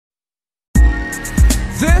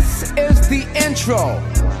This is the intro.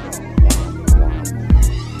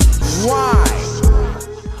 Why?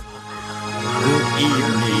 Good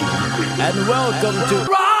evening, and welcome to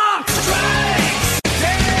Rock Strikes!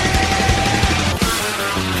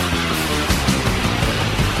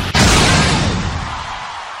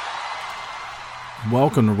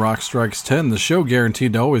 Welcome to Rock Strikes 10, the show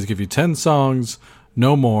guaranteed to always give you 10 songs,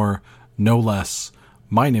 no more, no less.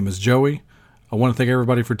 My name is Joey. I want to thank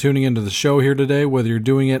everybody for tuning into the show here today, whether you're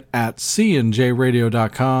doing it at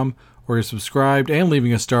cnjradio.com or you're subscribed and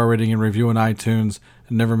leaving a star rating and review on iTunes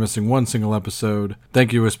and never missing one single episode.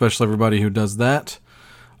 Thank you, especially everybody who does that.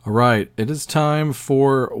 All right, it is time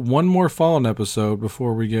for one more Fallen episode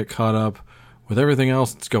before we get caught up with everything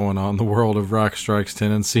else that's going on in the world of Rock Strikes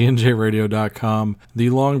 10 and cnjradio.com. The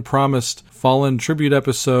long-promised Fallen tribute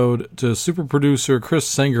episode to super producer Chris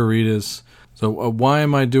Tsangarides. So why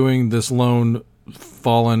am I doing this lone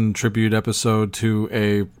Fallen tribute episode to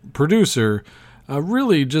a producer?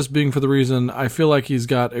 Really just being for the reason I feel like he's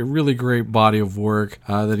got a really great body of work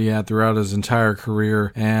that he had throughout his entire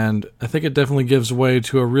career, and I think it definitely gives way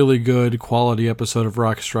to a really good quality episode of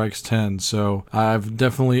Rock Strikes 10. So I've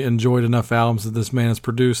definitely enjoyed enough albums that this man has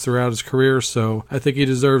produced throughout his career, so I think he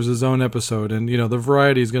deserves his own episode. And, you know, the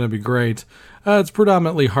variety is going to be great. It's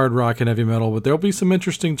predominantly hard rock and heavy metal, but there'll be some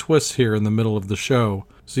interesting twists here in the middle of the show.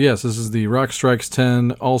 So yes, this is the Rock Strikes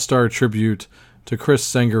 10 All-Star Tribute to Chris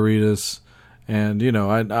Tsangarides. And, you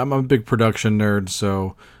know, I'm a big production nerd,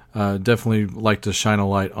 so definitely like to shine a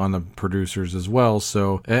light on the producers as well.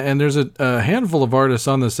 So, and there's a handful of artists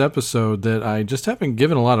on this episode that I just haven't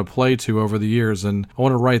given a lot of play to over the years, and I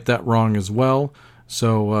want to right that wrong as well.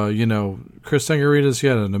 So, you know, Chris Tsangarides, he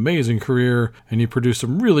had an amazing career, and he produced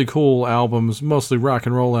some really cool albums, mostly rock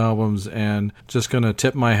and roll albums, and just going to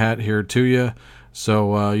tip my hat here to you.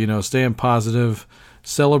 So, you know, staying positive,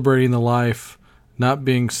 celebrating the life, not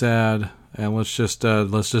being sad. And let's just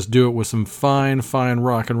do it with some fine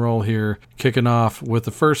rock and roll here. Kicking off with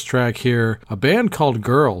the first track here, a band called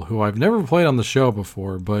Girl, who I've never played on the show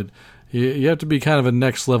before, but you have to be kind of a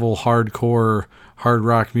next level hardcore hard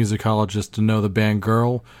rock musicologist to know the band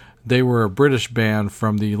Girl. They were a British band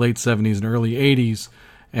from the late 70s and early 80s,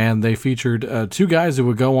 and they featured two guys who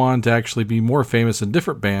would go on to actually be more famous in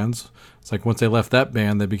different bands. It's like once they left that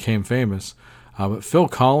band, they became famous. But Phil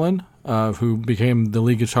Collen, who became the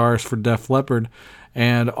lead guitarist for Def Leppard,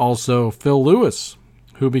 and also Phil Lewis,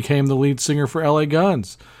 who became the lead singer for LA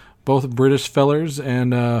Guns. Both British fellers,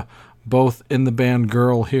 and both in the band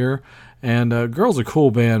Girl here. And Girl's a cool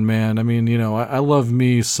band, man. I mean, you know, I love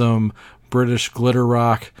me some British glitter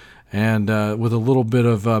rock, and with a little bit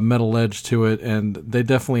of metal edge to it, and they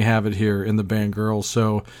definitely have it here in the band Girl.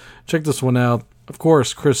 So check this one out. Of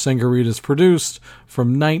course, Chris Tsangarides produced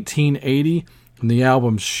from 1980. And the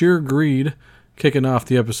album Sheer Greed, kicking off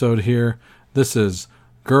the episode here. This is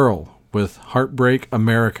Girl with Heartbreak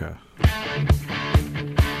America.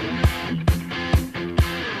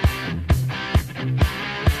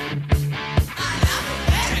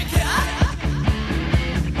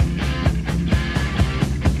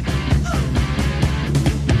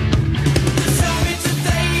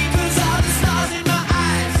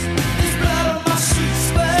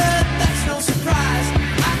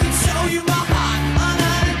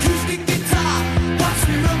 Watch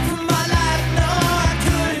me run for my life, no, I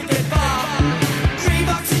couldn't get far.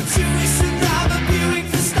 Reeboks and shoes.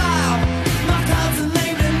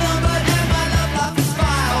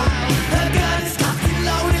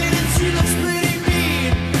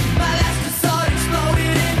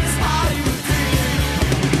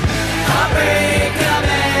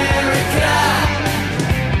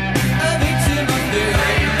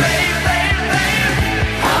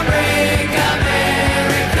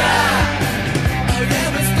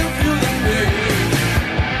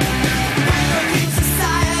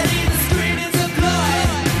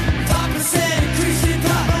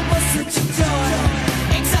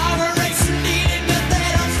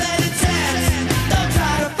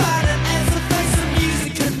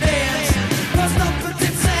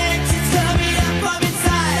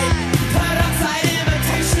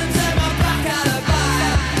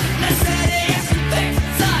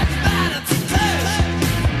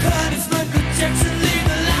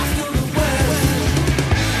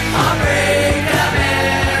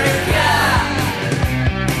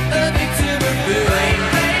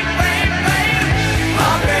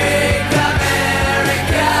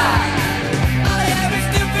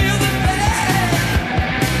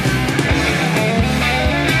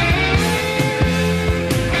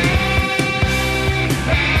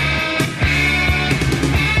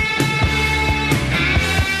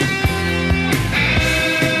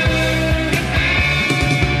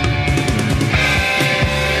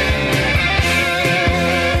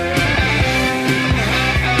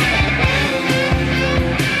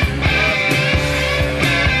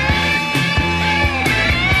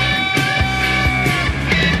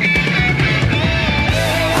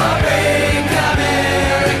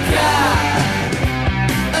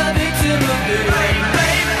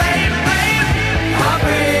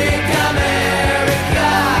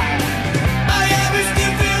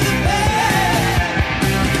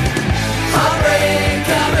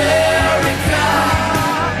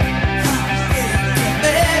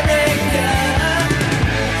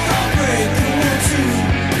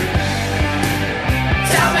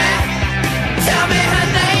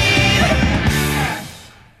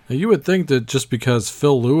 Now, you would think that just because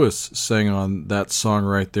Phil Lewis sang on that song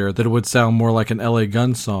right there, that it would sound more like an LA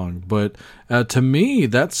Gun song. But to me,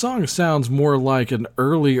 that song sounds more like an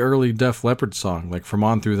early Def Leppard song, like From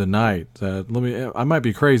On Through the Night. I might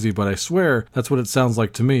be crazy, but I swear that's what it sounds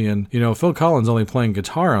like to me. And, Phil Collins only playing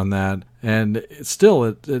guitar on that, and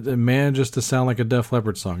it manages to sound like a Def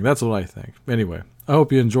Leppard song. That's what I think. Anyway, I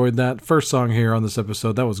hope you enjoyed that. First song here on this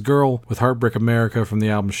episode, that was Girl with Heartbreak America from the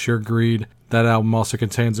album Sheer Greed. That album also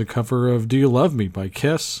contains a cover of Do You Love Me by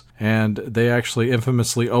Kiss, and they actually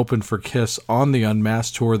infamously opened for Kiss on the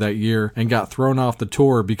Unmasked tour that year and got thrown off the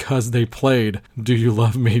tour because they played Do You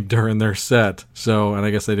Love Me during their set. So, and I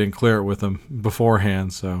guess they didn't clear it with them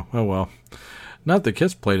beforehand, so, oh well. Not that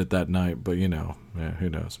Kiss played it that night, but who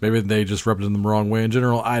knows? Maybe they just rubbed it in the wrong way in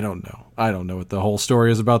general. I don't know. I don't know what the whole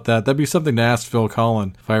story is about that. That'd be something to ask Phil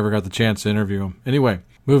Collins if I ever got the chance to interview him. Anyway,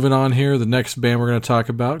 moving on here, the next band we're going to talk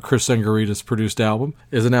about, Chris Tsangarides' produced album,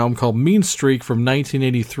 is an album called Mean Streak from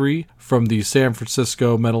 1983 from the San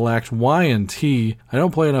Francisco metal act Y&T. I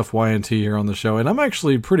don't play enough Y&T here on the show, and I'm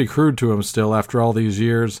actually pretty crude to them still after all these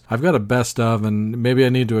years. I've got a best of, and maybe I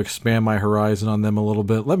need to expand my horizon on them a little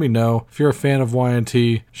bit. Let me know. If you're a fan of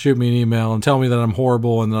Y&T, shoot me an email and tell me that I'm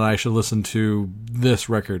horrible and that I should listen to this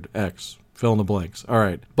record, X. Fill in the blanks. All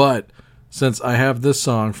right. But since I have this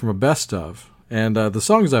song from a best of, and the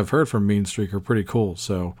songs I've heard from Mean Streak are pretty cool,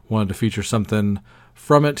 so wanted to feature something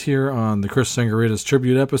from it here on the Chris Tsangarides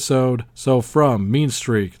tribute episode. So from Mean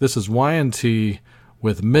Streak, this is Y&T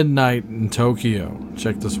with Midnight in Tokyo.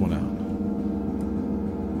 Check this one out.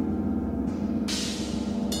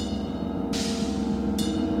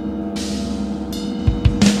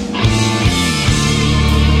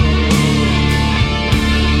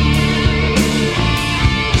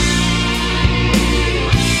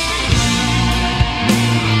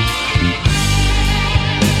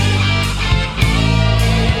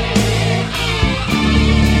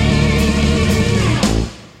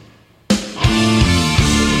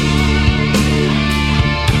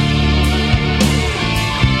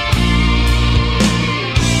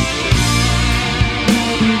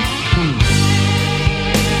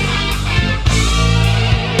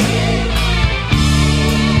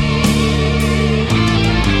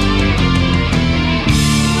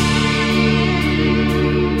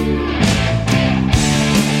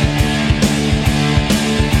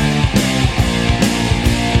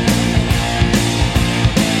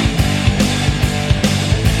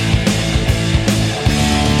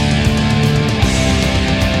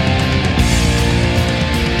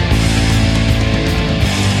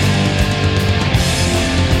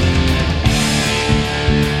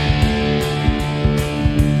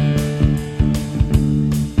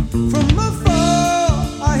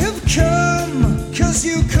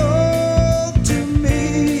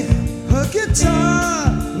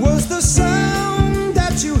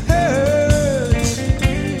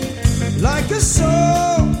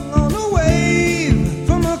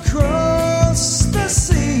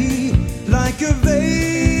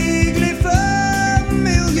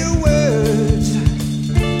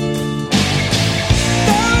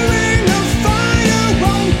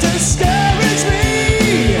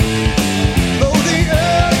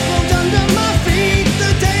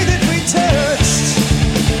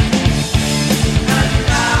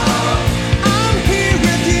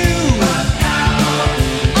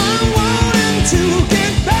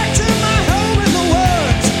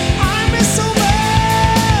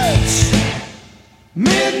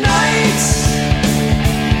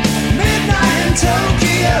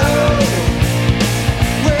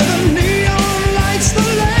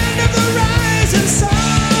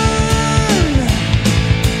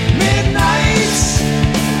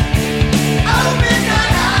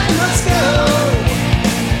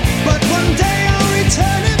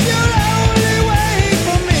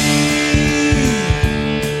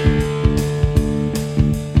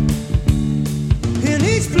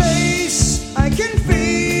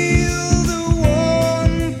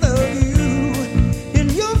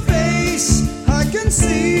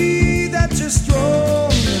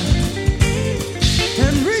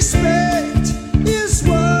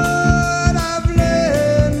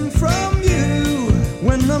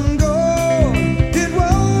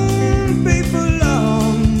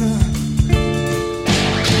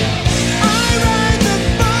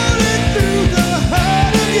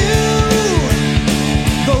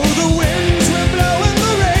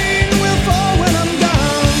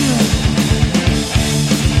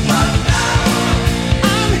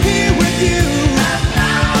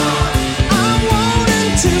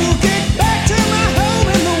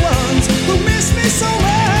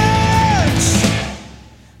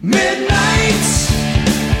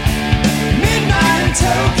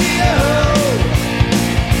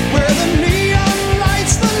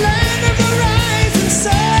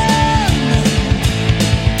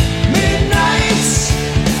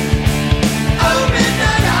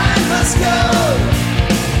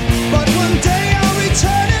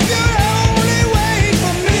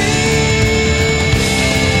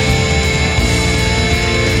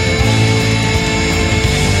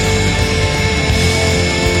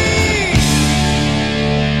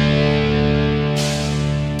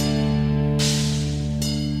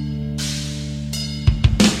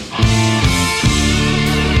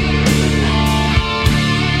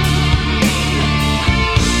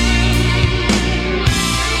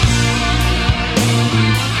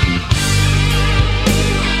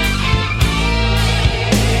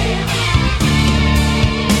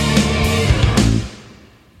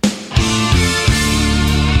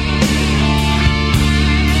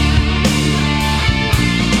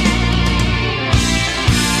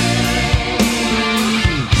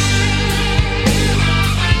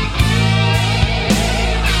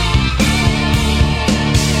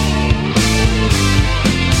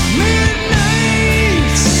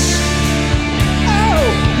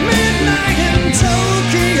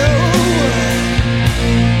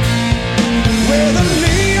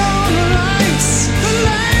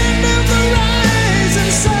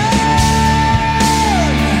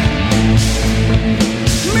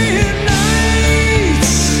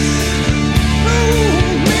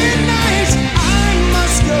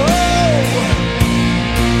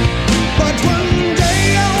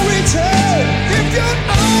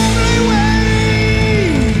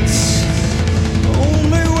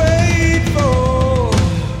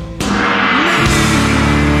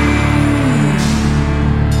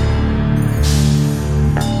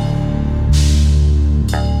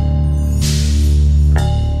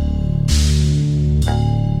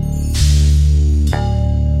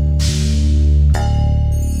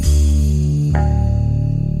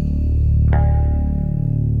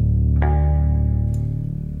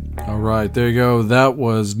 right, there you go. That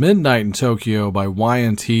was Midnight in Tokyo by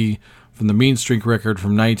Y&T from the Mean Streak record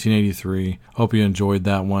from 1983. Hope you enjoyed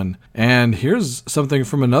that one. And here's something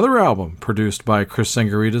from another album produced by Chris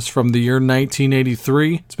Tsangarides from the year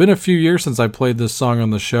 1983. It's been a few years since I played this song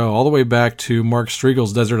on the show, all the way back to Mark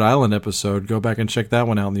Striegel's Desert Island episode. Go back and check that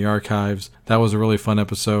one out in the archives. That was a really fun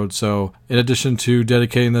episode. So in addition to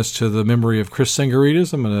dedicating this to the memory of Chris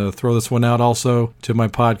Tsangarides, I'm going to throw this one out also to my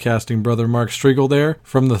podcasting brother Mark Striegel there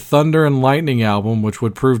from the Thunder and Lightning album, which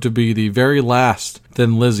would prove to be the very last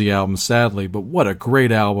Thin Lizzy album, sadly. But what a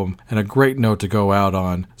great album and a great note to go out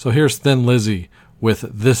on. So here's Thin Lizzy with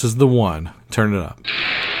This Is the One. Turn it up.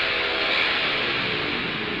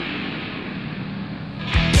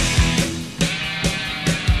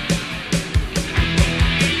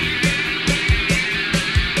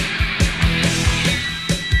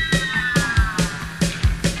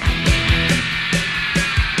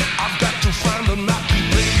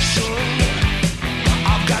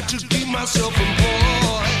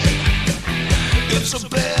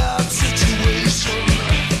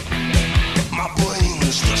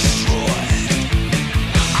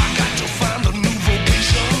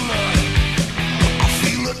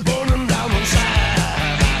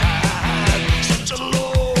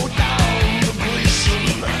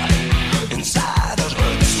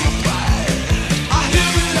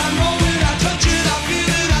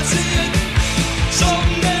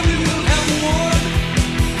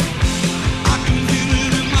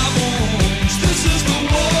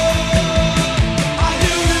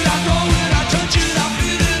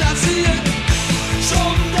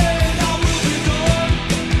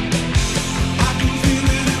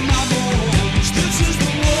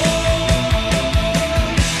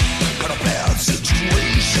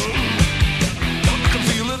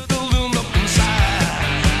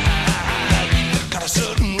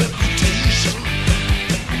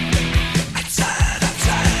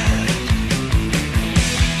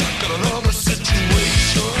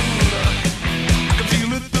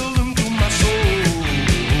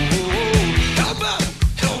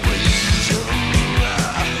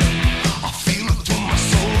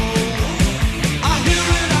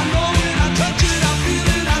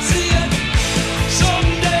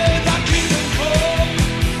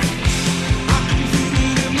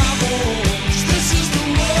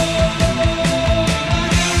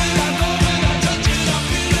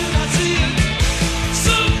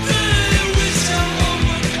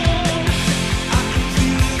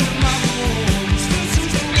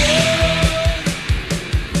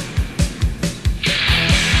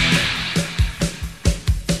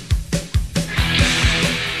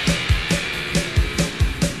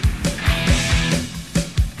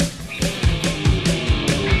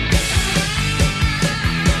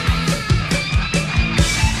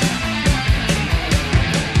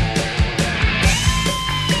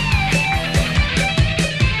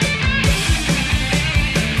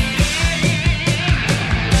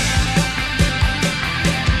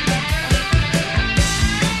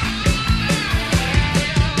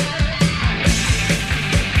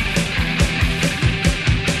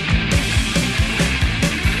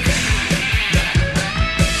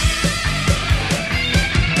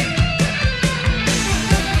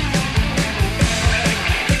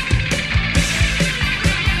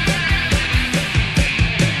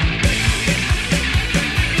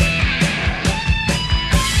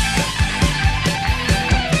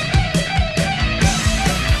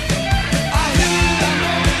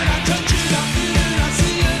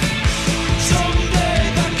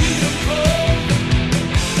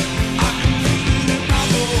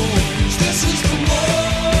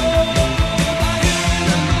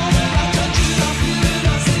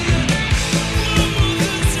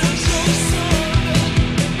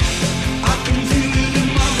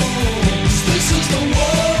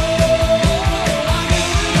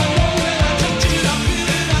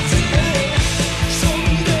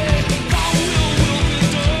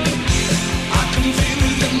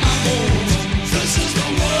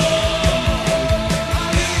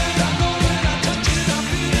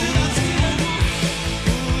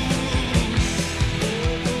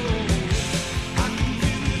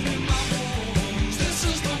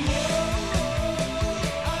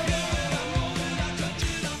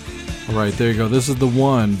 Right, there you go. This is The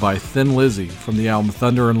One by Thin Lizzy from the album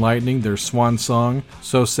Thunder and Lightning, their swan song.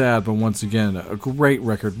 So sad, but once again, a great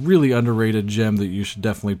record, really underrated gem that you should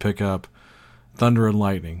definitely pick up. Thunder and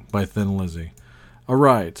Lightning by Thin Lizzy. All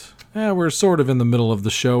right, we're sort of in the middle of the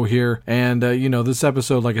show here. And, this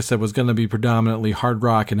episode, like I said, was going to be predominantly hard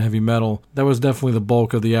rock and heavy metal. That was definitely the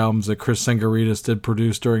bulk of the albums that Chris Tsangarides did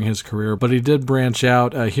produce during his career. But he did branch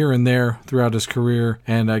out here and there throughout his career,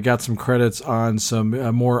 and got some credits on some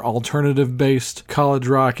more alternative-based college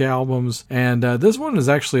rock albums. And this one is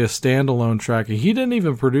actually a standalone track. He didn't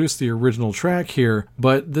even produce the original track here,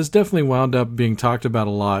 but this definitely wound up being talked about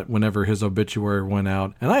a lot whenever his obituary went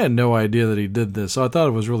out. And I had no idea that he did this, so I thought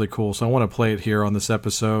it was really cool. So I want to play it here on this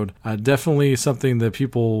episode. Definitely something that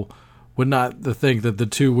people would not think that the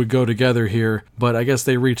two would go together here, but I guess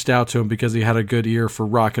they reached out to him because he had a good ear for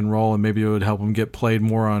rock and roll, and maybe it would help him get played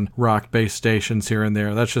more on rock-based stations here and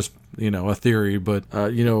there. That's just, a theory, but,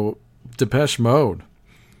 Depeche Mode.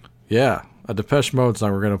 Yeah, a Depeche Mode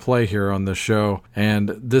song we're going to play here on the show. And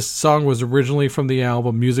this song was originally from the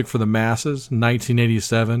album Music for the Masses,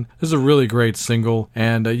 1987. This is a really great single,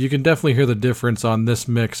 and you can definitely hear the difference on this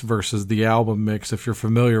mix versus the album mix if you're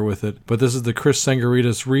familiar with it. But this is the Chris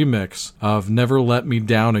Tsangarides remix of Never Let Me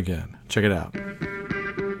Down Again. Check it out.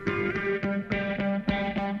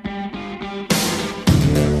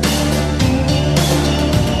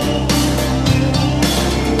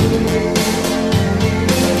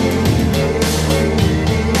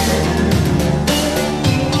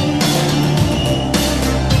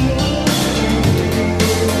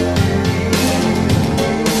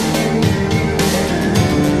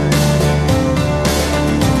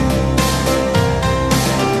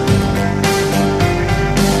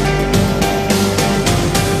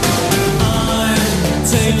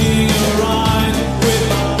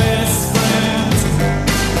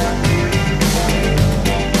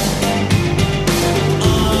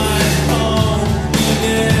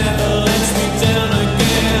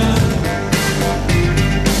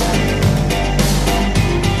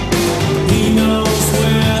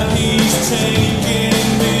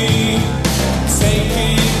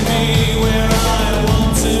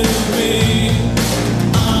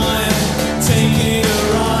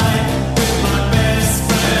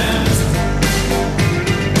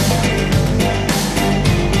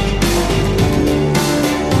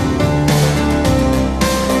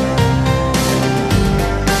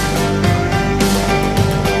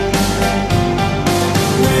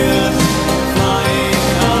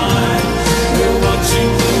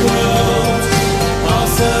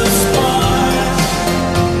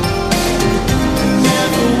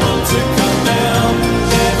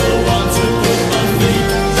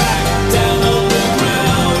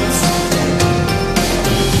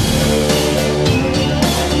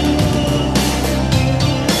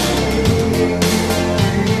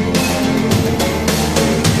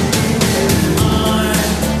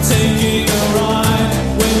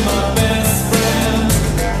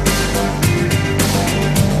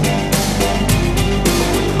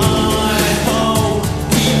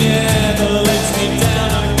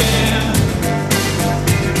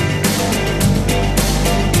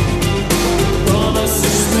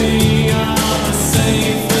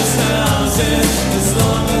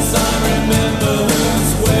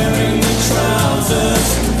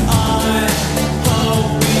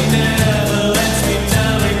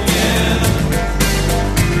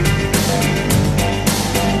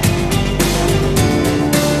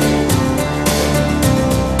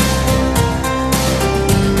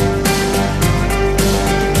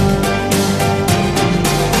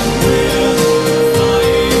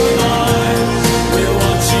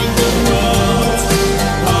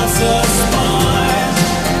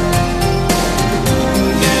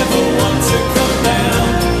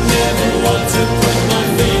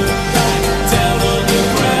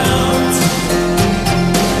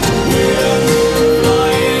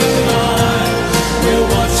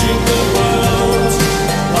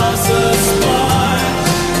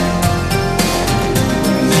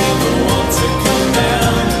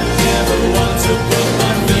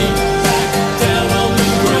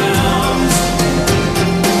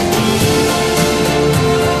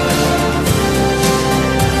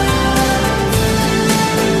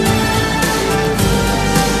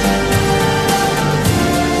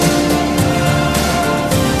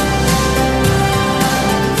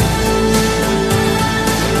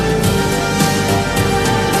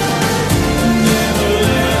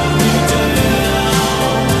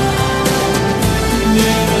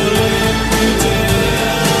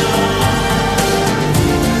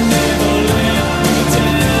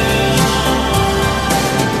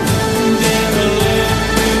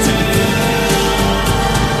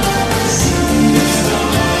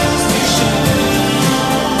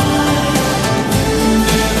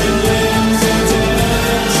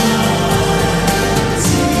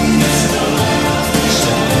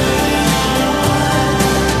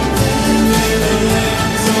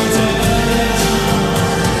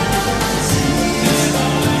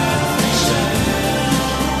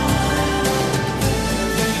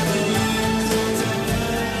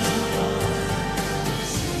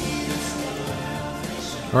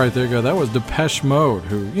 All right, there you go. That was Depeche Mode,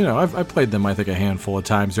 who, I played them, I think, a handful of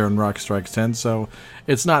times here on Rock Strikes 10, so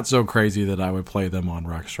it's not so crazy that I would play them on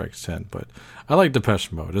Rock Strikes 10, but I like Depeche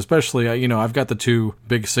Mode, especially, I've got the 2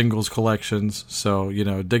 big singles collections, so,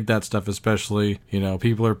 dig that stuff especially.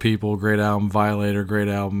 People Are People, great album. Violator, great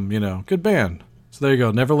album, good band. So there you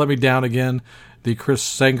go. Never Let Me Down Again, the Chris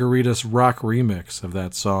Tsangarides rock remix of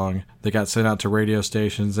that song that got sent out to radio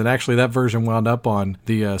stations. And actually, that version wound up on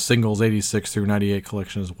the singles 86 through 98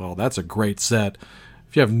 collection as well. That's a great set.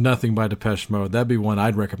 If you have nothing by Depeche Mode, that'd be one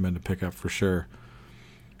I'd recommend to pick up for sure.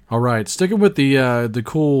 All right, sticking with the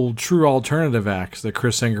cool true alternative acts that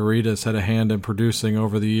Chris Tsangarides had a hand in producing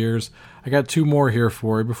over the years, I got 2 more here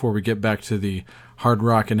for you before we get back to the hard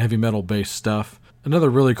rock and heavy metal based stuff.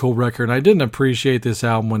 Another really cool record, and I didn't appreciate this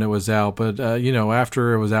album when it was out, but,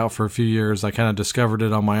 after it was out for a few years, I kind of discovered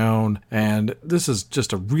it on my own, and this is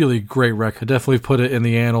just a really great record. I definitely put it in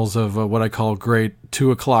the annals of what I call great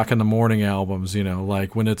 2 o'clock in the morning albums,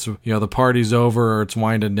 like when it's, the party's over or it's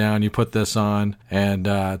winding down, you put this on, and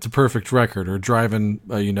it's a perfect record, or driving,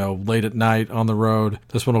 late at night on the road.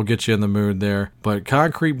 This one will get you in the mood there. But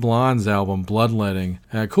Concrete Blonde's album, Bloodletting,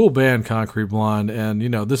 cool band, Concrete Blonde, and,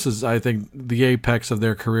 this is, I think, the apex of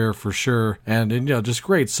their career for sure, and just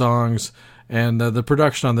great songs, and the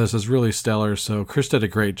production on this is really stellar. So Chris did a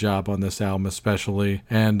great job on this album especially,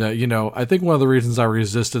 and I think one of the reasons I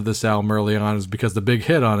resisted this album early on is because the big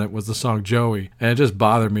hit on it was the song Joey, and it just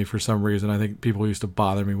bothered me for some reason. I think people used to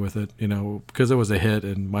bother me with it, because it was a hit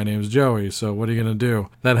and my name's Joey, so what are you gonna do?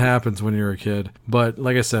 That happens when you're a kid. But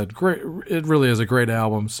like I said, great, it really is a great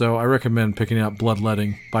album, so I recommend picking up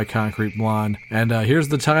Bloodletting by Concrete Blonde, and here's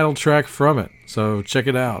the title track from it, so check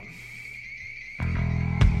it out.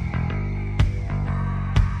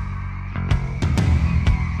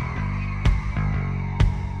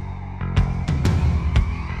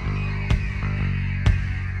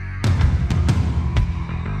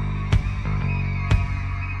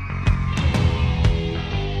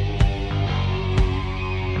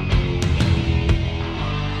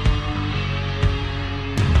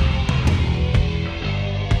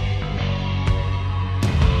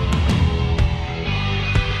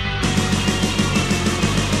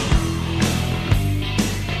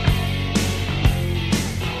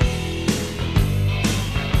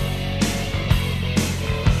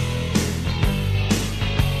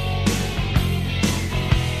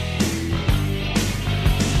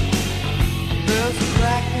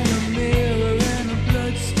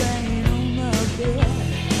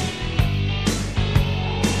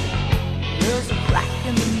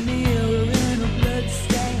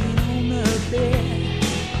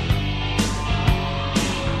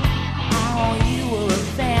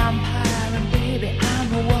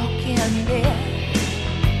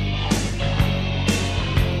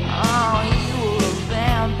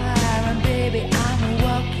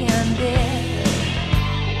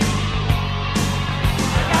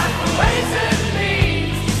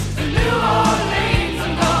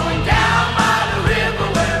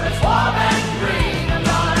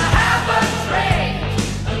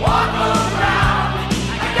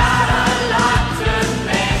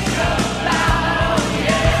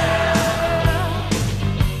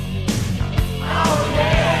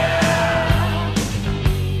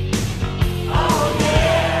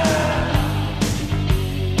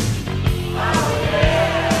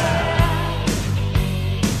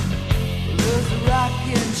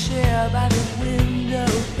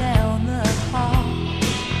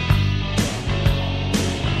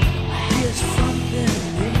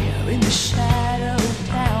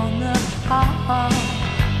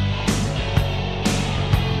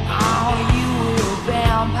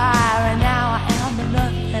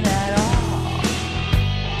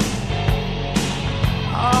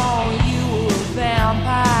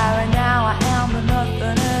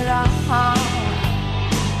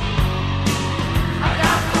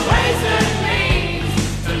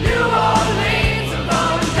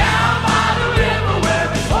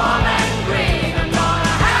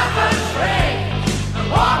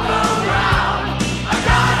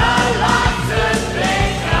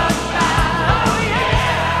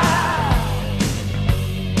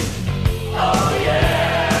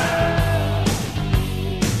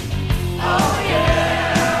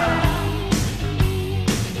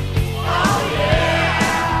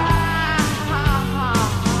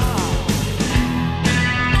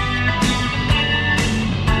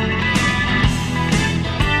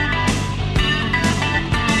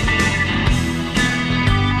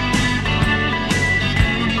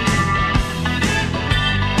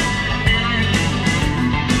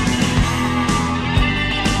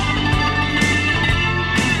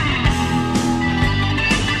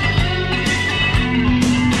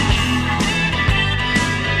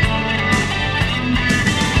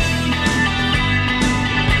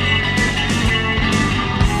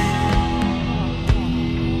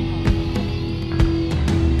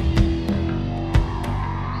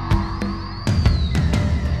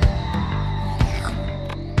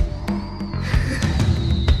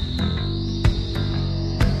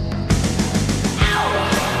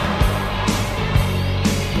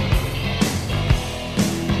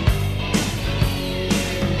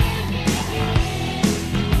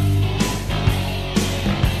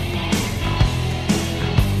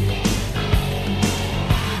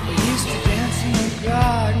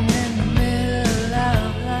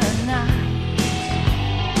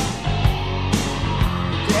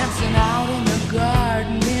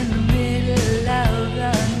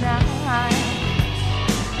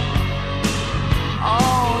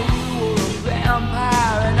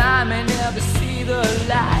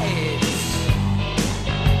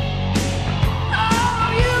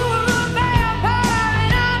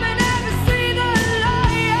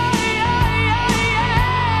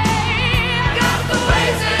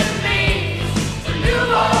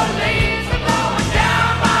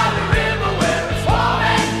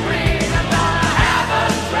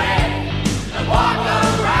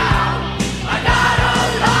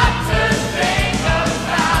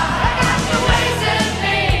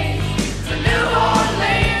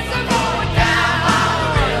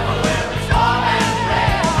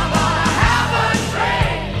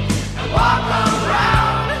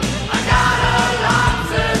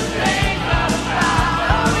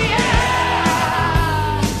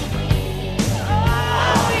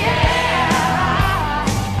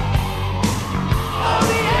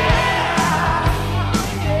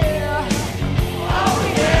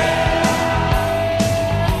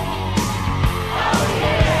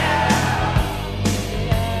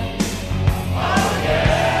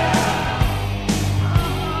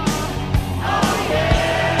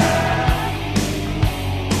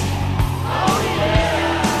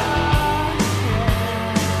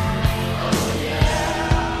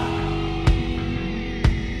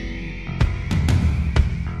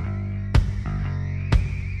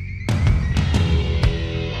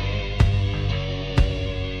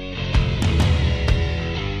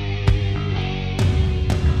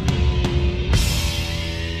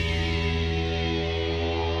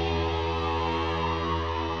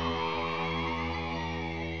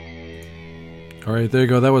 All right, there you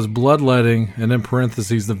go. That was Bloodletting, and in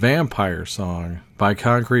parentheses, the Vampire Song by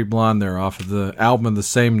Concrete Blonde there off of the album of the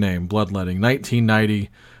same name, Bloodletting, 1990,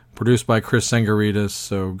 produced by Chris Tsangarides,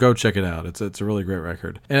 so go check it out. It's a really great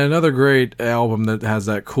record. And another great album that has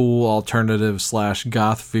that cool alternative /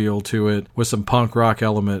 goth feel to it with some punk rock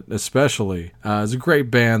element especially. It's a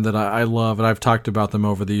great band that I love, and I've talked about them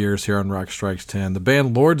over the years here on Rock Strikes 10. The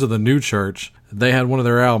band Lords of the New Church. They had one of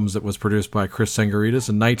their albums that was produced by Chris Tsangarides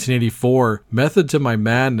in 1984, Method to My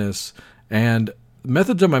Madness. And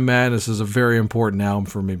Method to My Madness is a very important album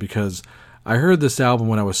for me because I heard this album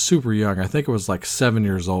when I was super young. I think it was like 7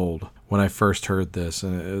 years old when I first heard this.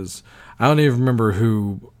 And it was, I don't even remember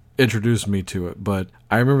who introduced me to it, but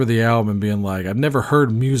I remember the album and being like, I've never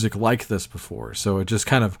heard music like this before. So it just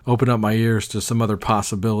kind of opened up my ears to some other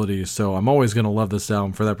possibilities. So I'm always going to love this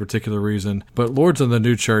album for that particular reason. But Lords of the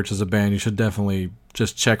New Church is a band you should definitely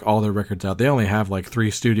just check all their records out. They only have like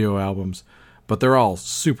 3 studio albums, but they're all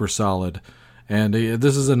super solid. And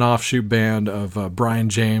this is an offshoot band of Brian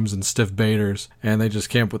James and Stiff Baders, and they just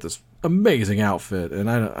came up with this amazing outfit.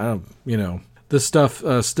 And I don't, you know, this stuff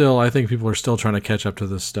still, I think people are still trying to catch up to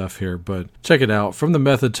this stuff here, but check it out. From the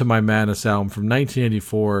Method to My Madness album from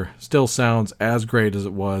 1984, still sounds as great as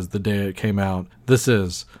it was the day it came out. This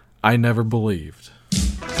is I Never Believed.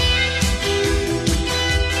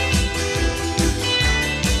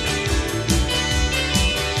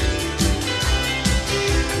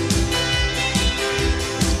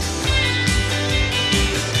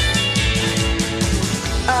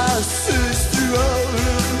 I searched through all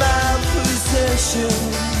of my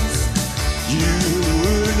possessions. You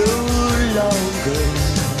were no longer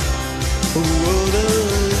one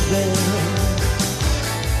of them.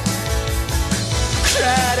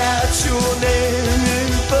 Cried out your name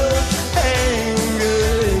in both anger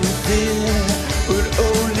and fear, but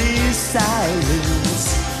only silence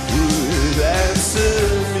would answer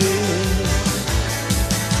me.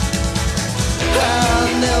 I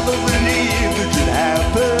never believed it could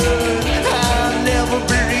happen. I never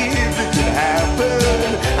believed it could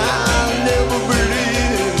happen. I never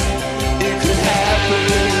believed it could happen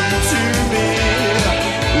to me.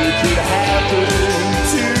 It could happen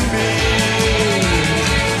to me.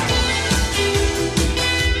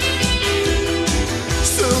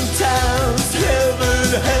 Sometimes heaven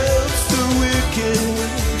helps the wicked,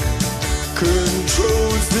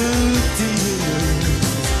 controls the demons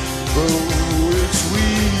from which we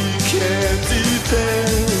can't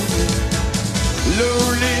defend.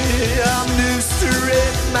 Lonely, I'm Mr.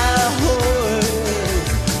 at my heart.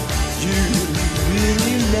 You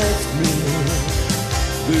really left me.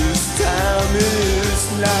 This time is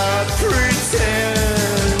not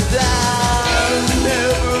pretend. I'll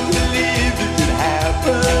never believe it could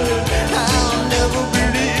happen. I'll never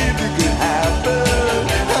believe it could happen.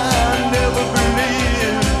 I'll never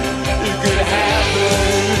believe it could happen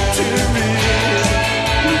to me.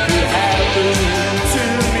 It could happen to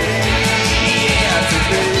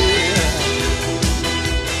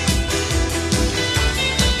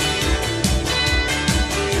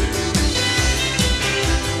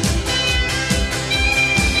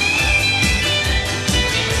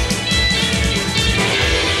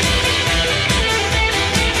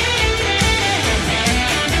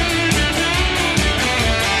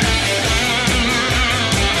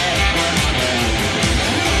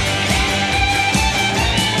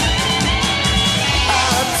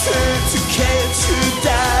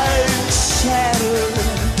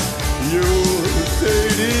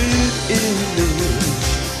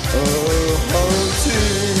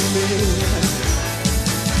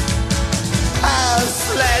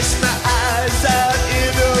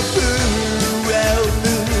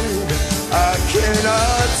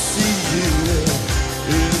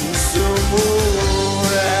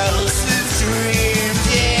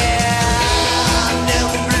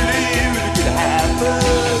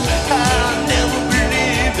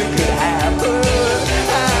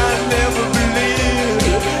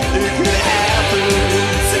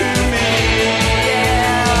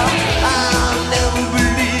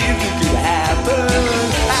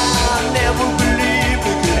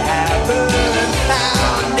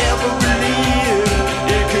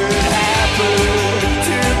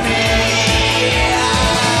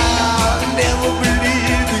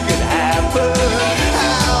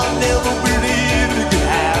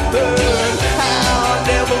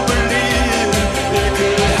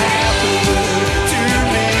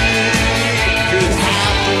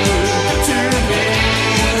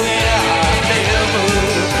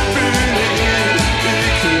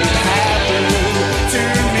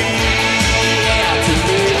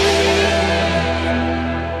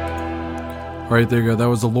right, there you go. That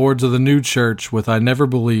was the Lords of the New Church with I Never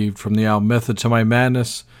Believed from the album Method to My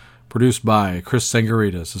Madness, produced by Chris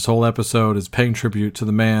Tsangarides. This whole episode is paying tribute to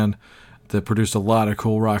the man that produced a lot of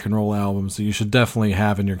cool rock and roll albums that you should definitely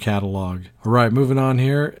have in your catalog. All right, moving on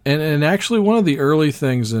here. And actually one of the early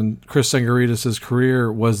things in Chris Tsangarides'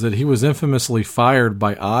 career was that he was infamously fired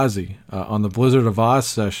by Ozzy on the Blizzard of Oz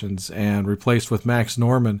sessions and replaced with Max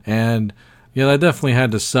Norman. And yeah, that definitely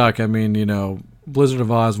had to suck. I mean, you know, Blizzard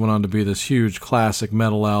of Oz went on to be this huge classic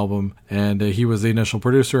metal album, and he was the initial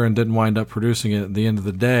producer and didn't wind up producing it at the end of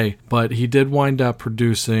the day. But he did wind up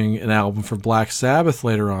producing an album for Black Sabbath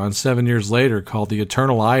later on, 7 years later, called The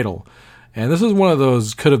Eternal Idol. And this is one of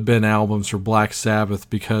those could have been albums for Black Sabbath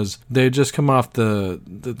because they had just come off the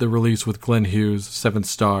release with Glenn Hughes, 7th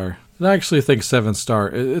Star. And I actually think 7th Star,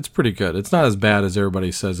 it's pretty good. It's not as bad as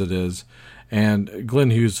everybody says it is. And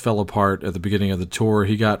Glenn Hughes fell apart at the beginning of the tour.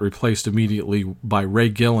 He got replaced immediately by Ray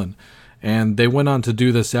Gillen. And they went on to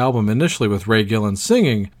do this album initially with Ray Gillen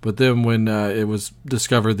singing, but then when it was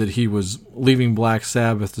discovered that he was leaving Black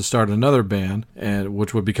Sabbath to start another band,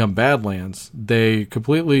 which would become Badlands, they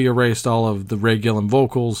completely erased all of the Ray Gillen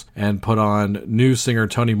vocals and put on new singer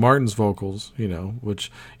Tony Martin's vocals,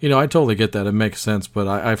 which, I totally get that. It makes sense, but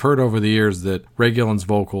I've heard over the years that Ray Gillen's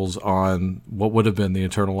vocals on what would have been the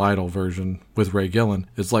Eternal Idol version with Ray Gillen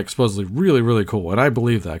is like supposedly really, really cool, and I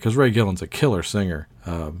believe that because Ray Gillen's a killer singer.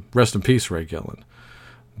 Rest in peace, Ray Gillen.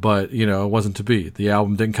 But, it wasn't to be. The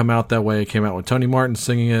album didn't come out that way. It came out with Tony Martin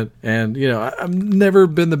singing it. And, I've never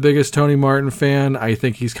been the biggest Tony Martin fan. I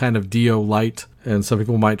think he's kind of Dio light. And some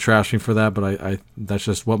people might trash me for that, but I that's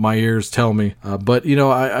just what my ears tell me. But,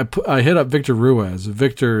 I hit up Victor Ruiz.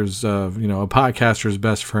 Victor's, a podcaster's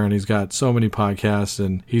best friend. He's got so many podcasts,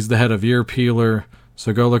 and he's the head of Ear Peeler.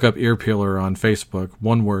 So go look up Ear Peeler on Facebook.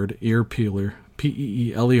 One word, Ear Peeler.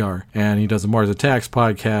 Peeler, and he does a Mars Attacks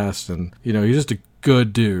podcast, and he's just a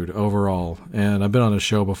good dude overall. And I've been on his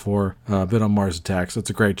show before, been on Mars Attacks. It's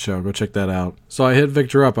a great show. Go check that out. So I hit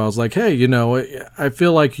Victor up. I was like, hey, I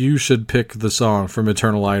feel like you should pick the song from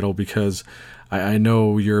Eternal Idol because I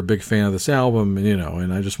know you're a big fan of this album,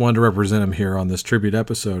 and I just wanted to represent him here on this tribute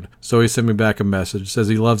episode. So he sent me back a message. Says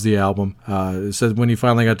he loves the album. It says when he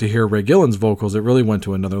finally got to hear Ray Gillen's vocals, it really went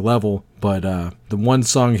to another level. But the one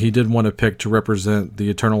song he did want to pick to represent the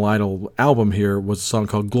Eternal Idol album here was a song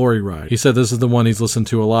called Glory Ride. He said this is the one he's listened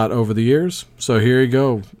to a lot over the years. So here you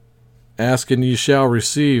go. Ask and ye shall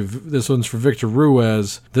receive. This one's for Victor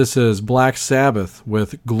Ruiz. This is Black Sabbath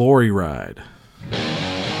with Glory Ride.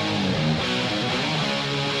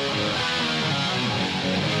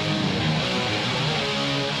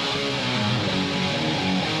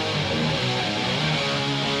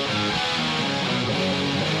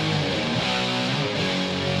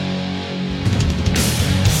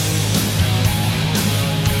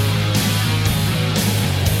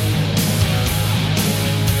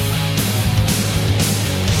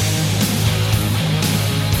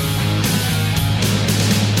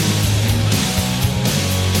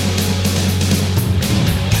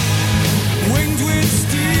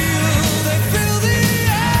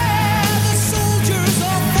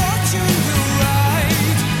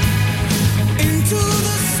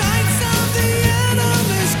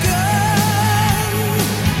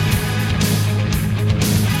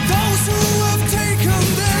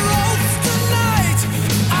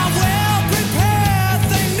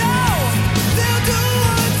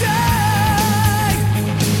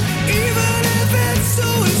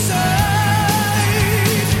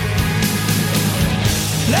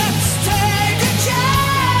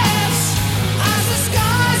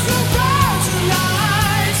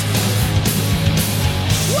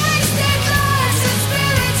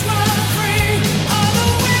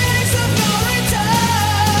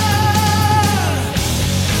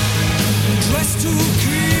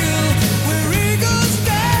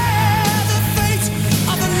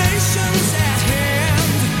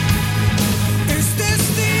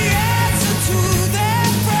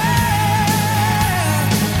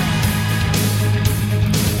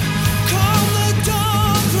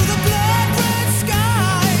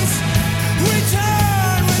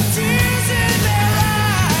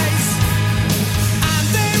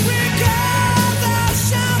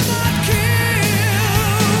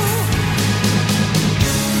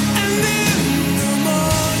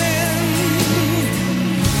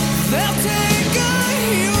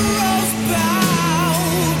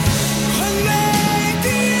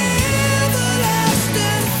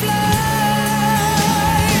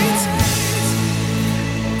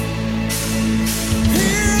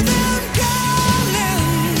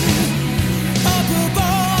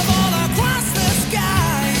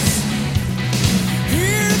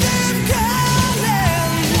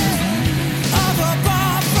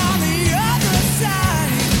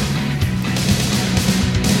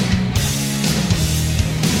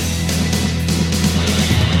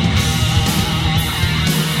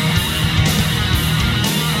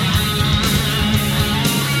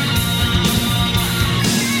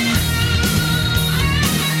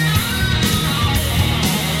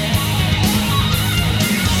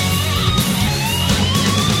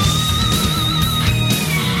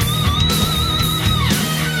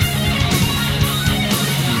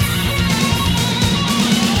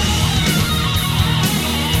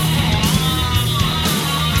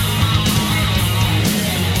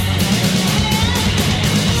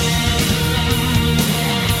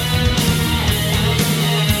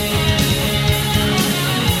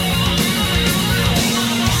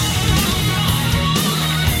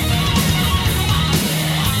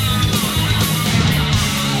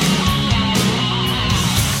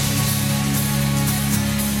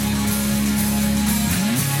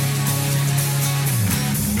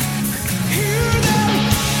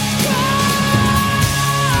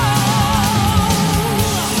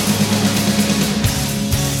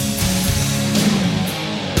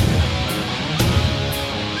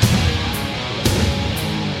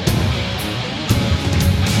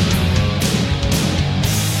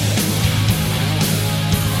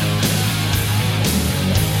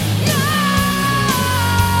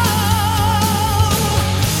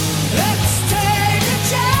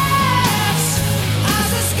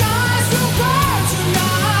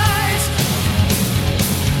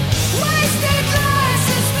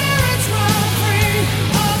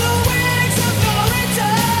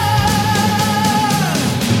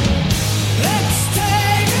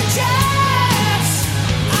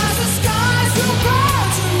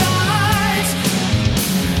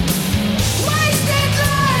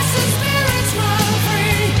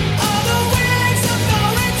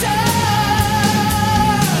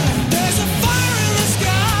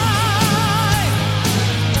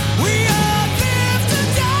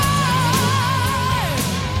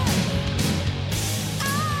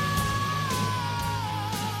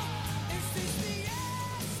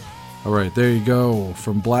 right, there you go.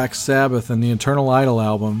 From Black Sabbath and the Eternal Idol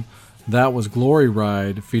album, that was Glory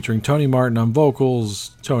Ride, featuring Tony Martin on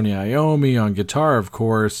vocals, Tony Iommi on guitar, of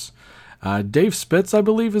course. Dave Spitz, I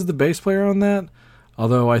believe, is the bass player on that.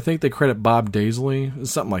 Although I think they credit Bob Daisley,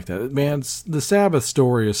 something like that. Man, the Sabbath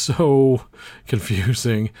story is so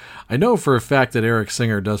confusing. I know for a fact that Eric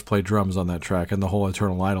Singer does play drums on that track and the whole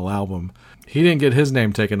Eternal Idol album. He didn't get his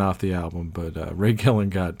name taken off the album, but Ray Gillen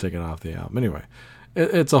got taken off the album. Anyway,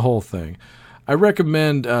 it's a whole thing. I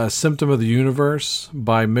recommend Symptom of the Universe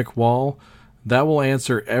by Mick Wall. That will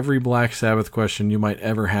answer every Black Sabbath question you might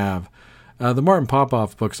ever have. The Martin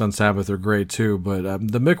Popoff books on Sabbath are great too, but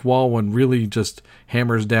the Mick Wall one really just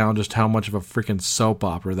hammers down just how much of a freaking soap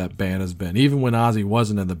opera that band has been, even when Ozzy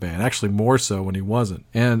wasn't in the band. Actually, more so when he wasn't.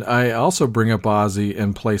 And I also bring up Ozzy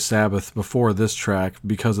and play Sabbath before this track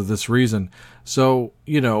because of this reason. So,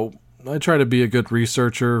 I try to be a good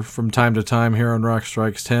researcher from time to time here on Rock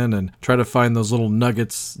Strikes 10 and try to find those little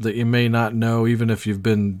nuggets that you may not know, even if you've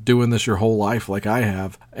been doing this your whole life like I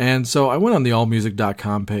have. And so I went on the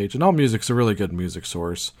allmusic.com page, and AllMusic's a really good music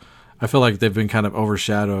source. I feel like they've been kind of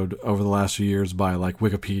overshadowed over the last few years by like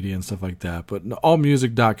Wikipedia and stuff like that. But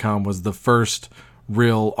allmusic.com was the first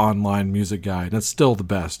real online music guide, and it's still the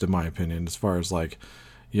best in my opinion as far as like,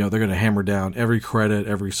 they're going to hammer down every credit,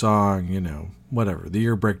 every song, whatever, the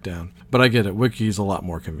year breakdown. But I get it. Wiki's a lot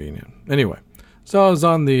more convenient. Anyway, so I was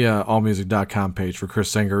on the allmusic.com page for Chris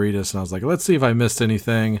Tsangarides, and I was like, let's see if I missed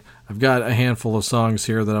anything. I've got a handful of songs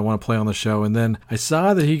here that I want to play on the show. And then I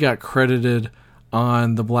saw that he got credited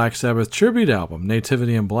on the Black Sabbath tribute album,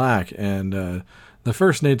 Nativity in Black. And the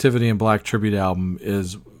first Nativity in Black tribute album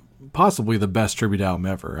is possibly the best tribute album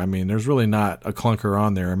ever. I mean, there's really not a clunker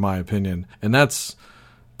on there, in my opinion. And that's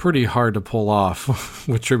pretty hard to pull off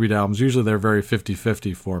with tribute albums. Usually they're very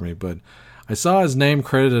 50-50 for me, but I saw his name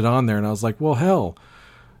credited on there and I was like, well, hell,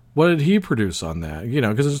 what did he produce on that?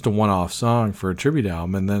 Because it's just a one-off song for a tribute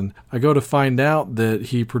album. And then I go to find out that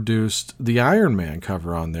he produced the Iron Man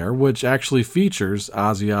cover on there, which actually features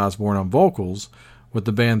Ozzy Osbourne on vocals with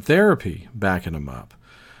the band Therapy backing him up.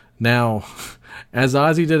 Now, as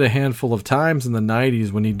Ozzy did a handful of times in the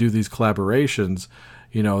 90s when he'd do these collaborations,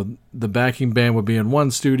 the backing band would be in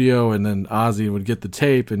one studio and then Ozzy would get the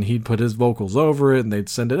tape and he'd put his vocals over it and they'd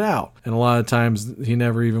send it out. And a lot of times he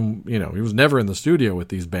never even, he was never in the studio with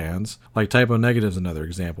these bands. Like Typo Negative's another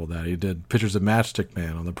example of that. He did Pictures of Matchstick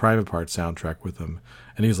Man on the Private Parts soundtrack with him.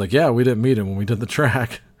 And he's like, yeah, we didn't meet him when we did the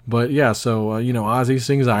track. But yeah, so, Ozzy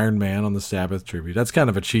sings Iron Man on the Sabbath tribute. That's kind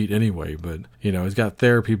of a cheat anyway, but, he's got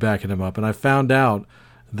Therapy backing him up. And I found out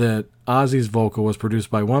that Ozzy's vocal was produced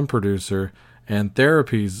by one producer and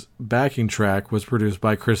Therapy's backing track was produced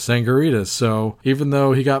by Chris Tsangarides. So even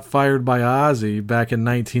though he got fired by Ozzy back in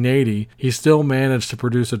 1980, he still managed to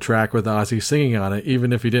produce a track with Ozzy singing on it.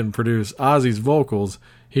 Even if he didn't produce Ozzy's vocals,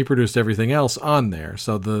 he produced everything else on there.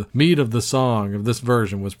 So the meat of the song of this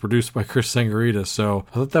version was produced by Chris Tsangarides. So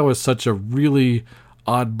I thought that was such a really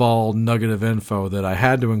oddball nugget of info that I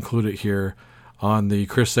had to include it here on the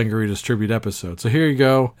Chris Tsangarides tribute episode. So here you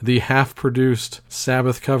go, the half-produced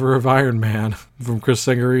Sabbath cover of Iron Man from Chris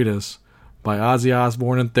Tsangarides by Ozzy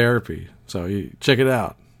Osbourne and Therapy. So you check it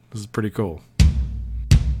out. This is pretty cool.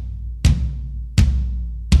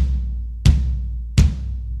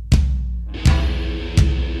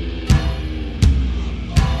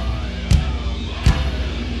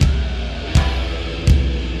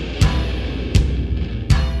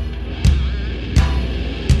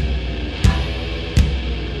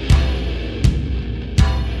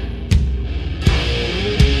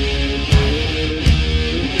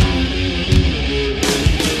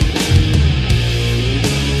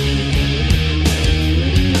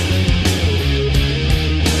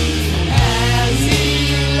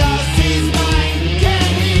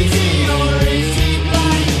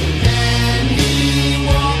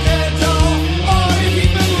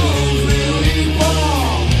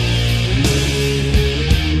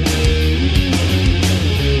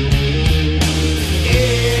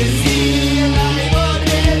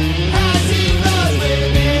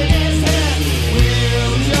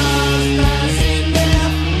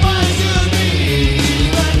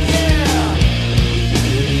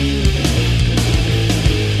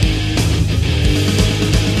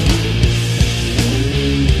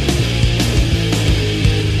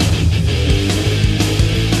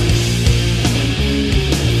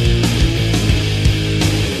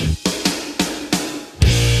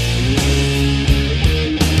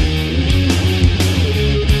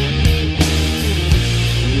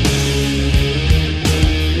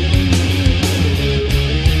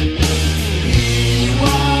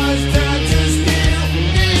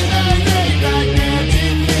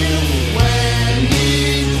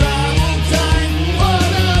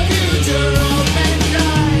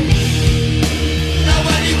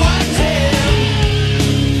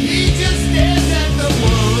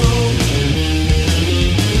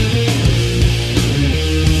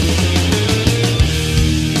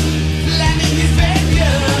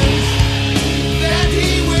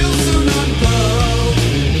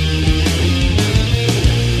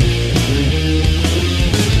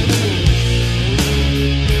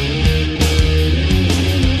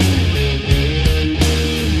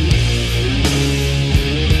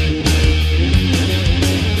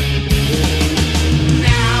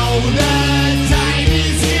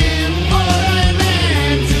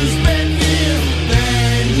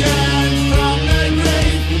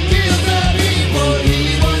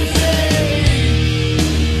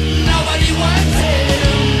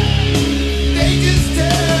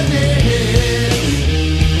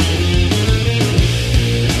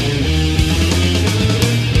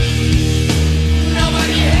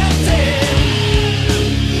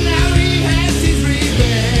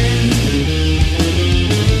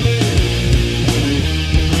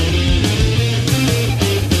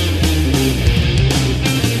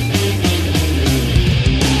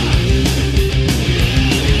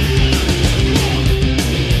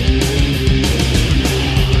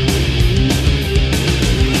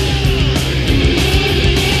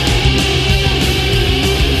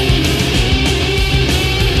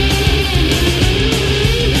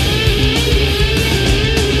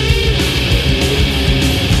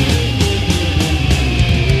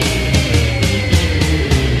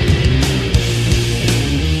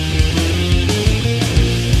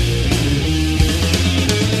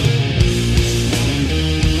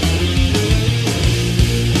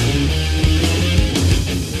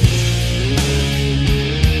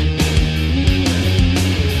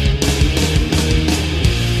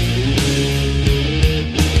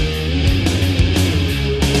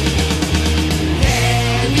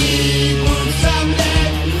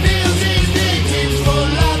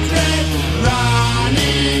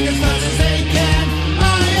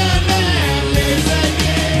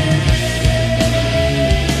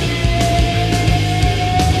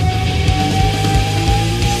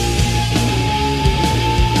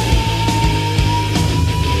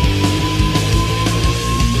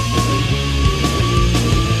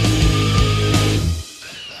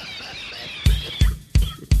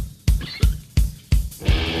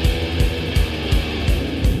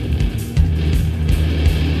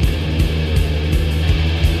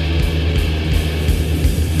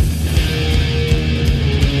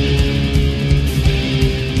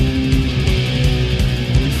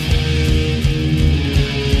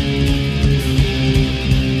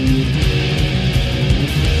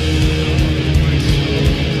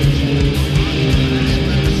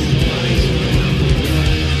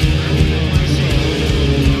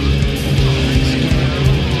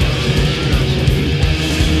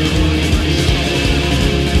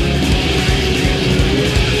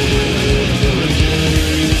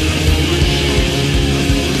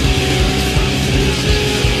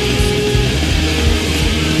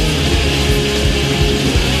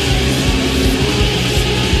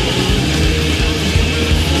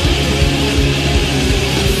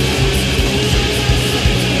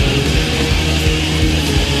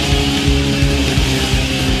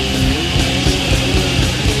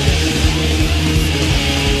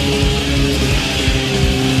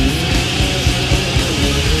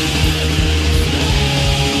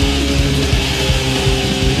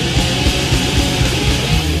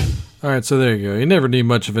 right, so there you go. You never need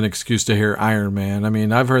much of an excuse to hear Iron Man. I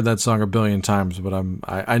mean, I've heard that song a billion times, but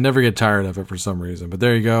I never get tired of it for some reason. But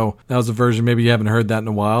there you go. That was a version. Maybe you haven't heard that in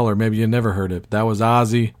a while, or maybe you never heard it. That was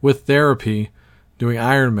Ozzy with Therapy doing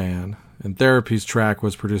Iron Man. And Therapy's track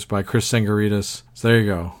was produced by Chris Tsangarides. So there you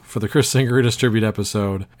go. For the Chris Tsangarides tribute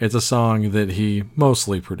episode, it's a song that he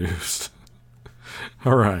mostly produced.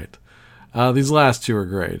 All right. These last two are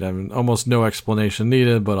great. I mean, almost no explanation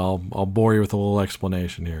needed, but I'll bore you with a little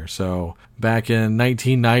explanation here. So, back in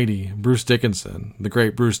 1990, Bruce Dickinson, the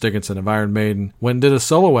great Bruce Dickinson of Iron Maiden, went and did a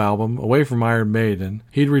solo album away from Iron Maiden.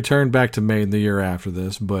 He'd returned back to Maiden the year after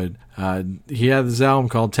this, but he had this album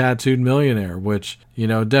called Tattooed Millionaire, which,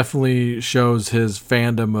 definitely shows his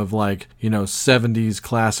fandom of 70s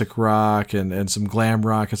classic rock and some glam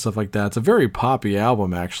rock and stuff like that. It's a very poppy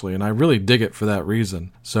album, actually, and I really dig it for that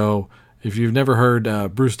reason. So, if you've never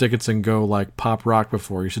heard Bruce Dickinson go pop rock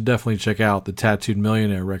before, you should definitely check out the Tattooed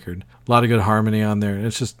Millionaire record. A lot of good harmony on there.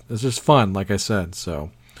 It's just fun, like I said.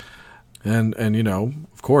 So, and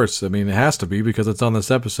of course, I mean, it has to be because it's on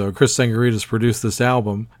this episode. Chris Tsangarides produced this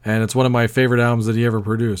album, and it's one of my favorite albums that he ever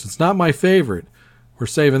produced. It's not my favorite. We're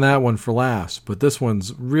saving that one for last, but this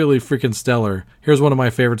one's really freaking stellar. Here's one of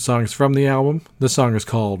my favorite songs from the album. This song is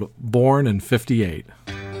called Born in '58.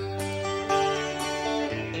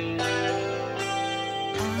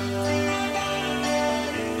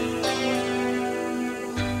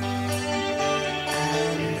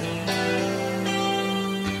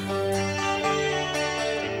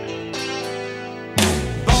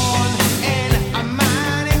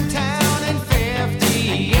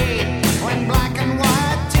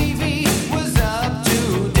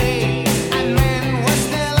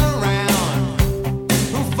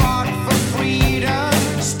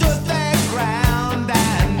 Freedom.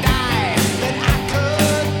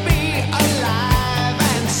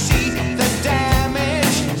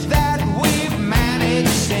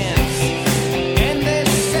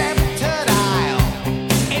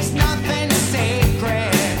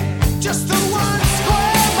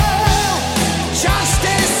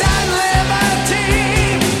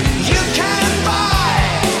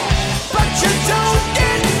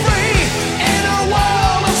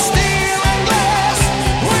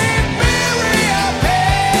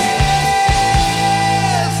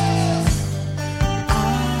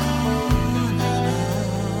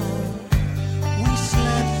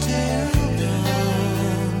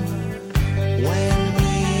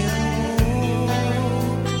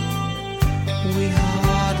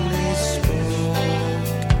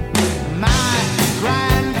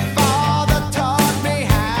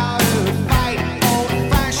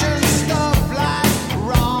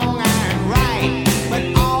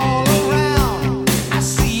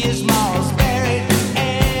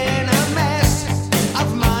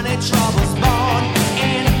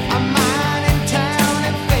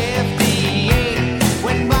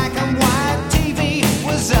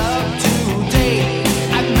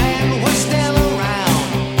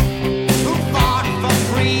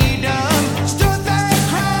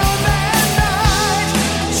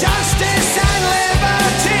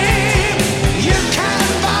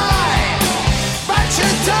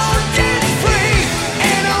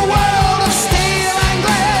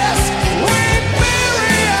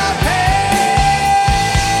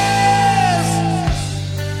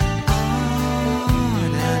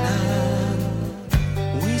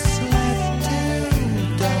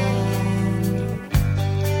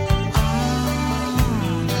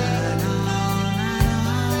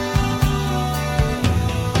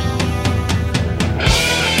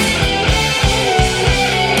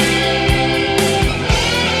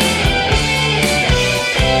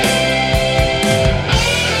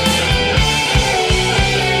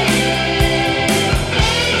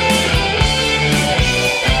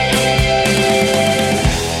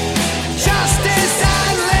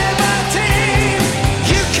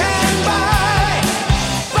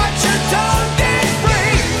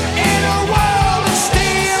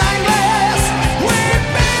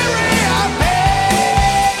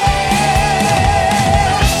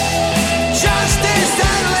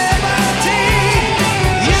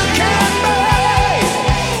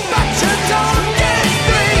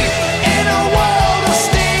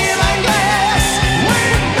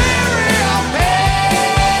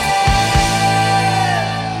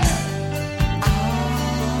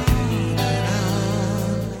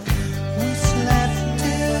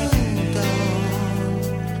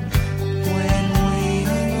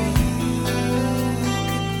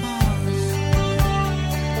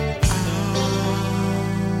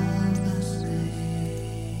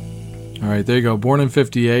 right, there you go. Born in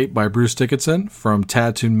 58 by Bruce Dickinson from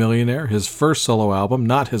Tattooed Millionaire, his first solo album,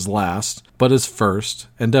 not his last, but his first,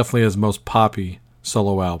 and definitely his most poppy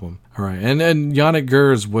solo album. All right, and Yannick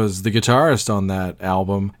Gers was the guitarist on that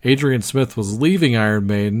album. Adrian Smith was leaving Iron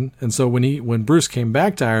Maiden, and so when Bruce came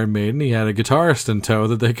back to Iron Maiden, he had a guitarist in tow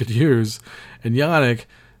that they could use, and Yannick,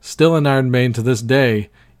 still in Iron Maiden to this day,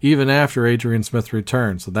 even after Adrian Smith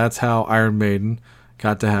returned. So that's how Iron Maiden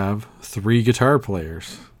got to have 3 guitar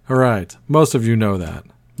players. All right, most of you know that.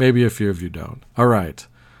 Maybe a few of you don't. All right.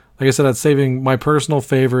 Like I said, I'm saving my personal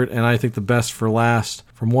favorite and I think the best for last,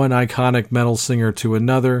 from one iconic metal singer to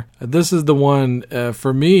another. This is the one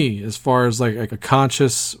for me, as far as like a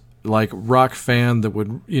conscious rock fan that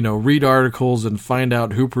would, read articles and find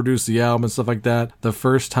out who produced the album and stuff like that. The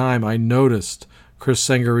first time I noticed Chris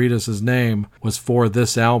Tsangarides' name was for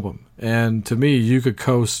this album. And to me, you could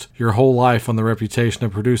coast your whole life on the reputation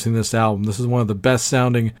of producing this album. This is one of the best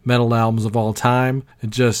sounding metal albums of all time.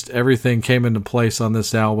 Everything came into place on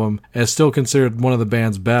this album. And it's still considered one of the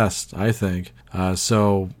band's best, I think.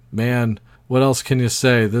 So, man, what else can you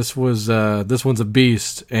say? This one's a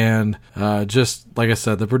beast. And just like I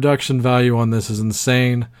said, the production value on this is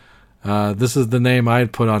insane. This is the name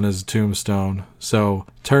I'd put on his tombstone. So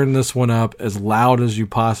turn this one up as loud as you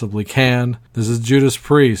possibly can. This is Judas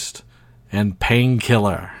Priest and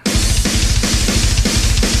Painkiller.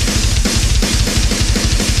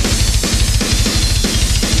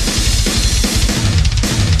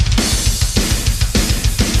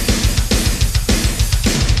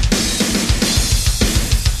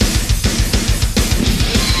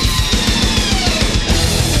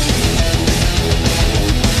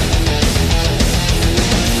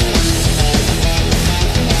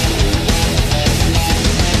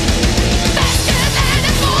 Faster than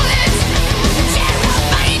a bullet,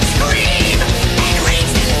 terrifying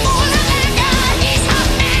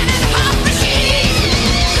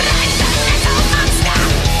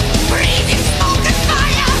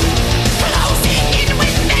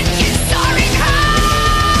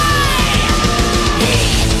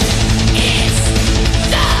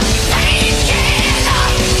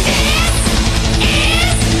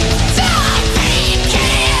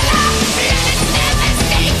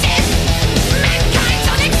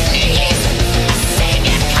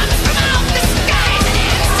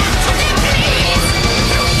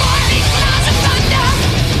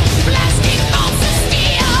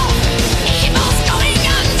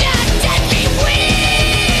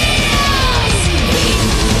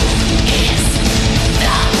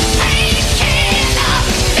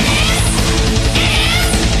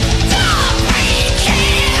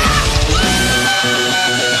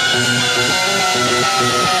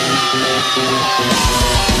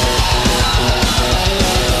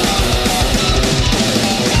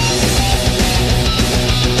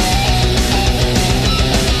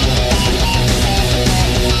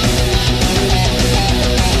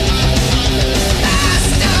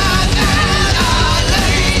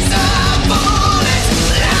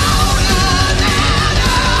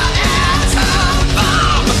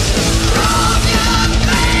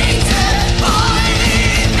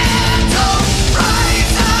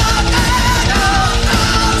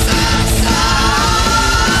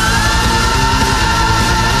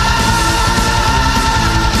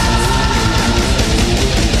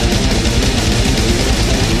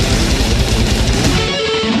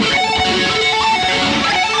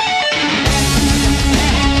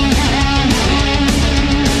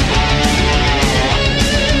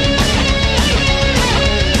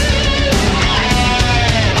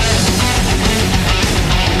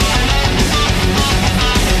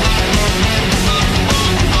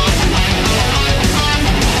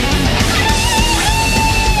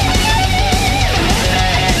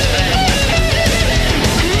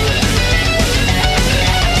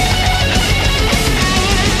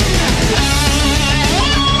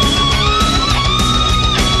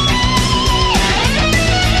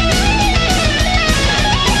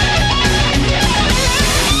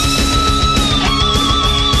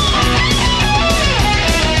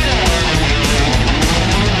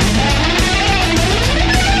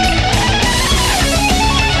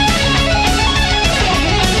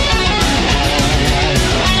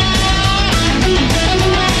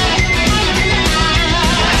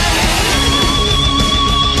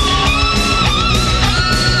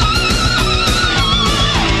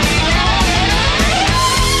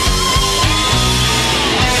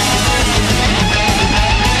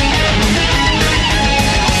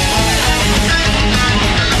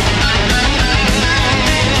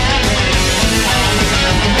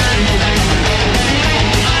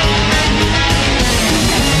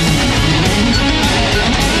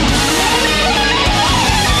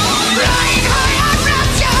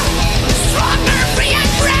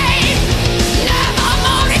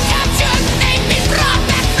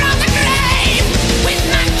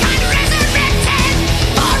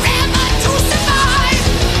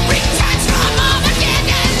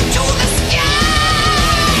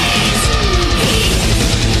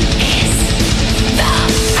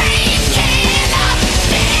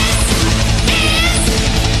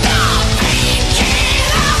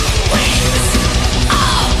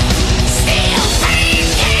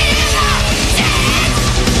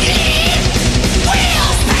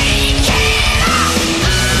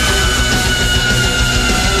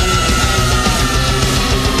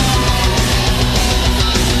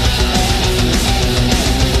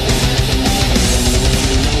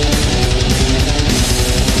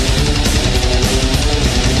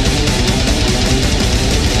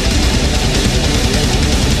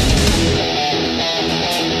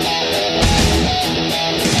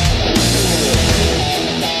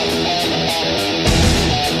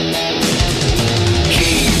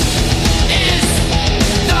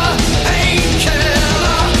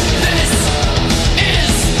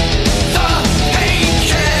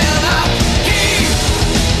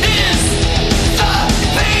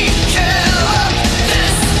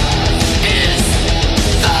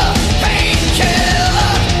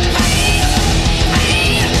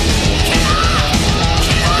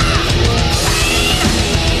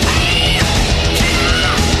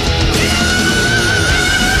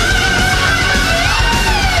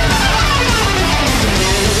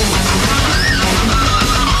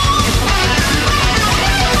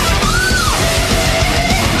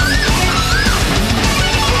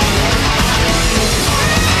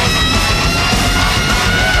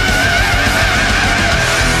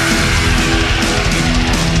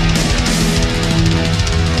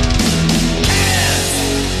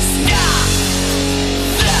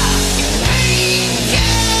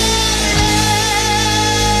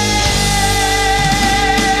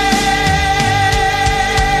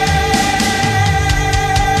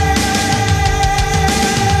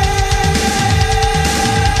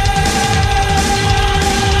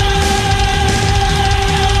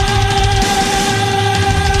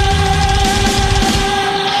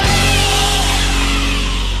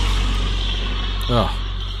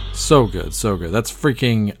So good, so good. That's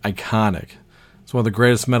freaking iconic. It's one of the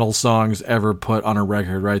greatest metal songs ever put on a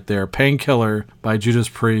record right there. Painkiller by Judas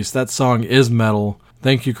Priest. That song is metal.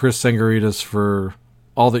 Thank you, Chris Tsangarides, for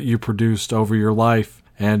all that you produced over your life.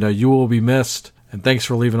 And you will be missed. And thanks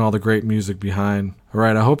for leaving all the great music behind. All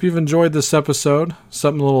right, I hope you've enjoyed this episode.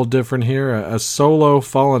 Something a little different here, a solo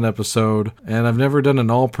Fallen episode. And I've never done an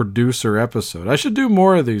all-producer episode. I should do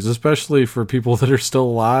more of these, especially for people that are still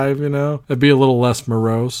alive, you know. It'd be a little less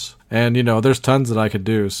morose. And, you know, there's tons that I could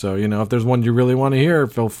do. So, you know, if there's one you really want to hear,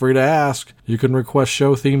 feel free to ask. You can request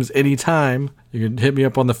show themes anytime. You can hit me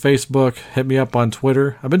up on the Facebook, hit me up on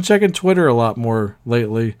Twitter. I've been checking Twitter a lot more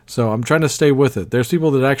lately, so I'm trying to stay with it. There's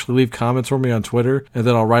people that actually leave comments for me on Twitter, and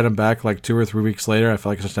then I'll write them back like 2 or 3 weeks later. I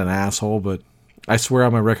feel like such an asshole, but I swear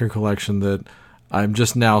on my record collection that I'm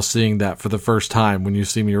just now seeing that for the first time when you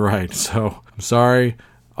see me write. So I'm sorry.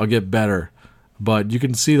 I'll get better. But you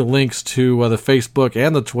can see the links to the Facebook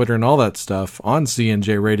and the Twitter and all that stuff on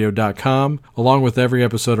cnjradio.com, along with every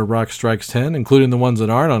episode of Rock Strikes 10, including the ones that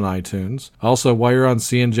aren't on iTunes. Also, while you're on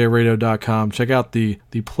cnjradio.com, check out the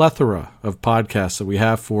plethora of podcasts that we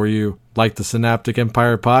have for you, like the Synaptic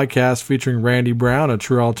Empire podcast featuring Randy Brown, a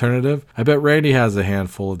true alternative. I bet Randy has a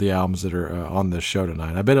handful of the albums that are on this show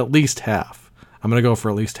tonight. I bet at least half. I'm going to go for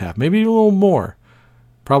at least half. Maybe a little more.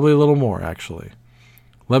 Probably a little more, actually.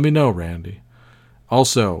 Let me know, Randy.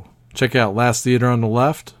 Also, check out Last Theater on the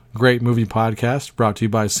Left, great movie podcast brought to you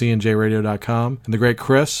by cnjradio.com, and the great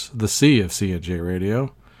Chris, the C of CNJ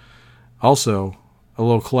Radio. Also, a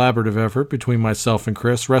little collaborative effort between myself and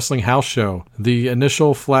Chris, Wrestling House Show, the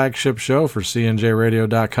initial flagship show for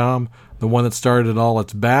cnjradio.com, the one that started it all.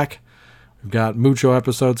 It's back. We've got mucho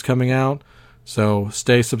episodes coming out. So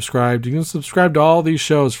stay subscribed. You can subscribe to all these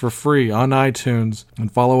shows for free on iTunes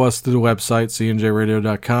and follow us through the website,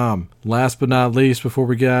 cnjradio.com. Last but not least, before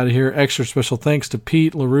we get out of here, extra special thanks to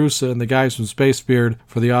Pete LaRussa and the guys from Spacebeard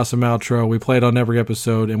for the awesome outro. We play it on every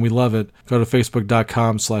episode and we love it. Go to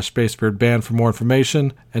facebook.com/SpacebeardBand for more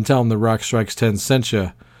information and tell them that Rock Strikes 10 sent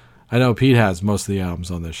you. I know Pete has most of the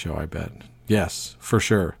albums on this show, I bet. Yes, for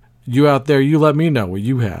sure. You out there, you let me know what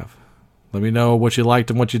you have. Let me know what you liked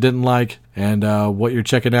and what you didn't like, and what you're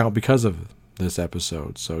checking out because of this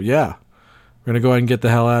episode. So, yeah, we're going to go ahead and get the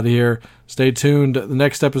hell out of here. Stay tuned. The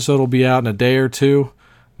next episode will be out in a day or two,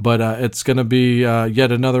 but it's going to be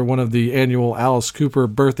yet another one of the annual Alice Cooper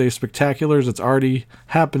birthday spectaculars. It's already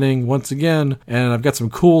happening once again, and I've got some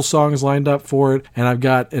cool songs lined up for it, and I've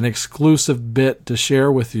got an exclusive bit to share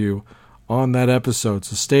with you on that episode.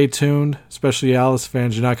 So stay tuned, especially Alice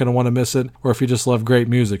fans. You're not going to want to miss it. Or if you just love great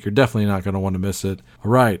music, you're definitely not going to want to miss it.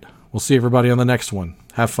 All right. We'll see everybody on the next one.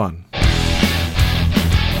 Have fun.